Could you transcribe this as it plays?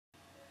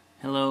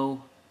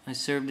Hello, I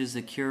served as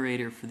the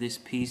curator for this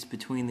piece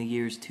between the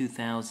years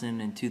 2000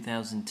 and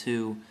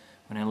 2002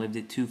 when I lived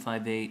at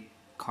 258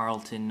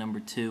 Carlton No.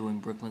 2 in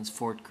Brooklyn's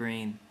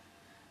Ft.Green.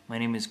 My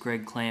name is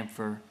Greg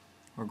Clampfer,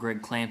 or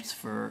Greg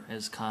Clampsfer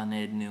as Con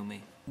Ed knew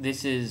me.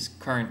 This is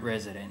current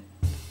resident.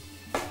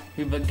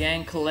 We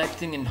began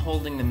collecting and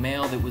holding the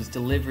mail that was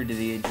delivered to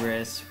the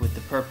address with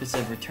the purpose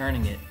of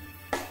returning it,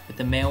 but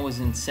the mail was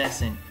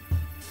incessant.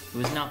 It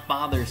was not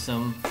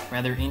bothersome,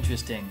 rather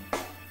interesting.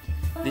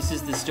 This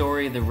is the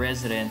story of the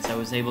residents I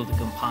was able to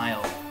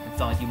compile and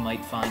thought you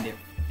might find it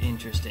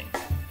interesting.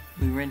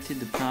 We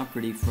rented the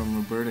property from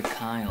Roberta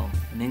Kyle,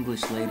 an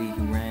English lady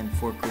who ran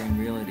Ft.Green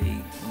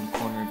Realty on the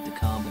corner of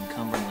DeKalb and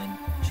Cumberland.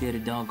 She had a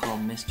dog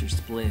called Mr.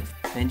 Spliff.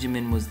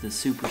 Benjamin was the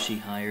super she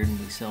hired and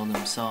we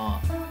seldom saw.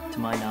 To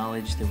my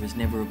knowledge, there was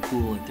never a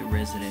pool at the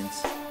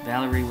residence.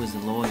 Valerie was a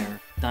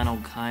lawyer.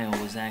 Donald Kyle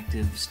was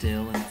active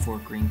still in the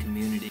Ft.Green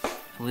community.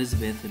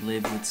 Elizabeth had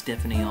lived with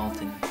Stephanie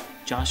Alton.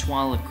 Josh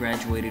Wallach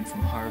graduated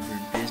from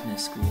Harvard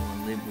Business School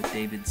and lived with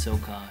David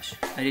Sokosh.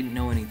 I didn't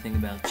know anything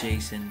about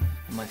Jason,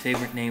 and my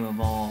favorite name of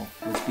all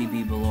was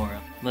B.B. Ballora.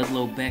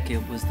 Ludlow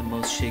Beckett was the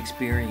most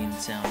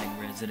Shakespearean-sounding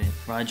resident.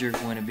 Roger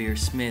Guinevere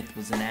Smith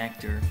was an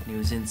actor, and he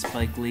was in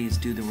Spike Lee's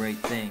Do the Right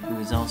Thing. He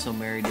was also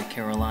married to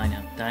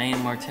Carolina.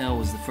 Diane Martell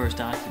was the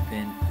first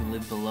occupant who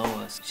lived below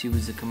us. She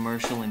was a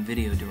commercial and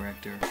video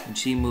director. When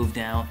she moved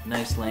out, an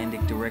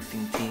Icelandic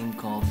directing team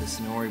called the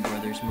Sonori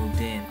Brothers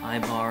moved in.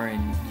 Ivar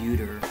and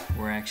Uter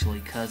were actually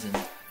cousins.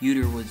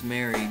 Uter was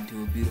married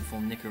to a beautiful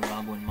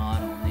Nicaraguan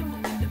model named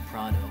Melinda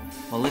Prado.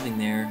 While living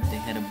there, they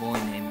had a boy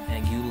named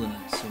Agula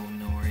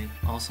Sonori,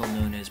 also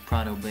known as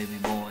Prado Baby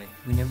Boy.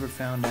 We never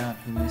found out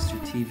who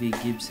Mr. T.V.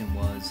 Gibson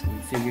was.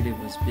 We figured it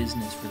was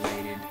business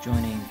related,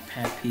 joining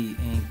Pappy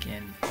Inc.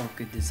 and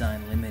Orchid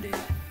Design Limited.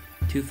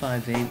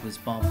 258 was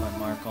bought by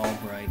Mark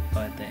Albright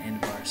by the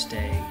end of our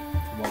stay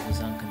for what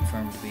was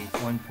unconfirmed to be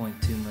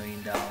 $1.2 million.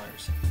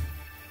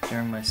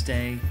 During my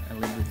stay, I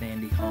lived with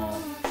Andy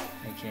Hall,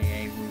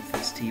 aka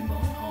Rufus T. Bone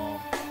Hall,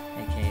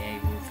 aka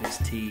Rufus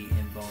T.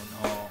 in Bone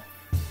Hall.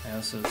 I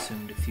also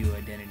assumed a few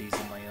identities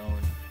of my own,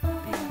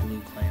 being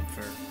Blue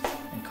Clampfer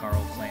and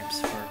Carl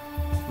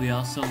Clampsfer. We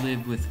also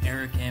lived with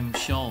Eric M.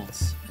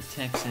 Schultz, a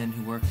Texan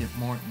who worked at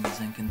Morton's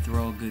and can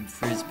throw a good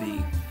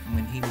frisbee, and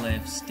when he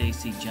left,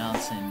 Stacy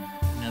Johnson,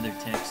 another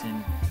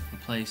Texan,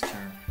 replaced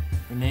her.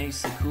 Renee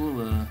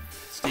Sekula,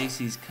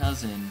 Stacy's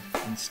cousin,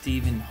 and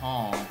Stephen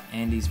Hall,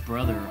 Andy's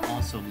brother,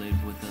 also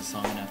lived with us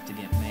long enough to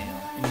get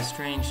mail. In a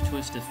strange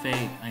twist of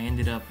fate, I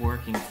ended up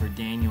working for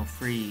Daniel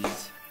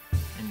Fries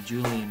and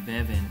Julian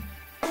Bevan.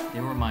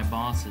 They were my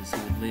bosses who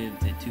had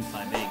lived at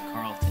 258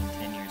 Carlton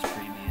 10 years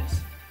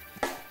previous.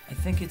 I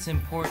think it's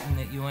important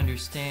that you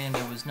understand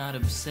I was not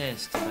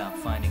obsessed about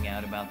finding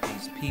out about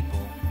these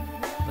people,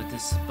 but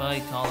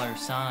despite all our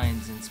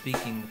signs and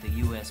speaking with the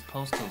U.S.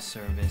 Postal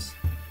Service,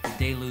 the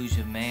deluge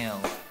of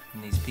mail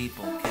and these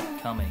people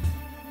kept coming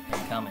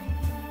and coming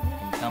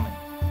and coming.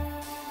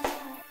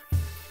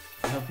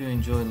 I hope you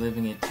enjoy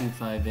living at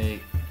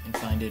 258 and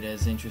find it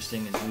as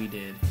interesting as we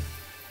did.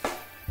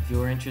 If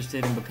you are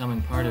interested in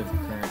becoming part of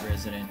Current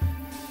Resident,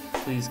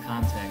 please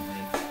contact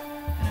me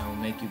and I will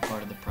make you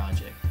part of the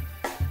project.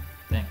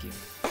 Thank you.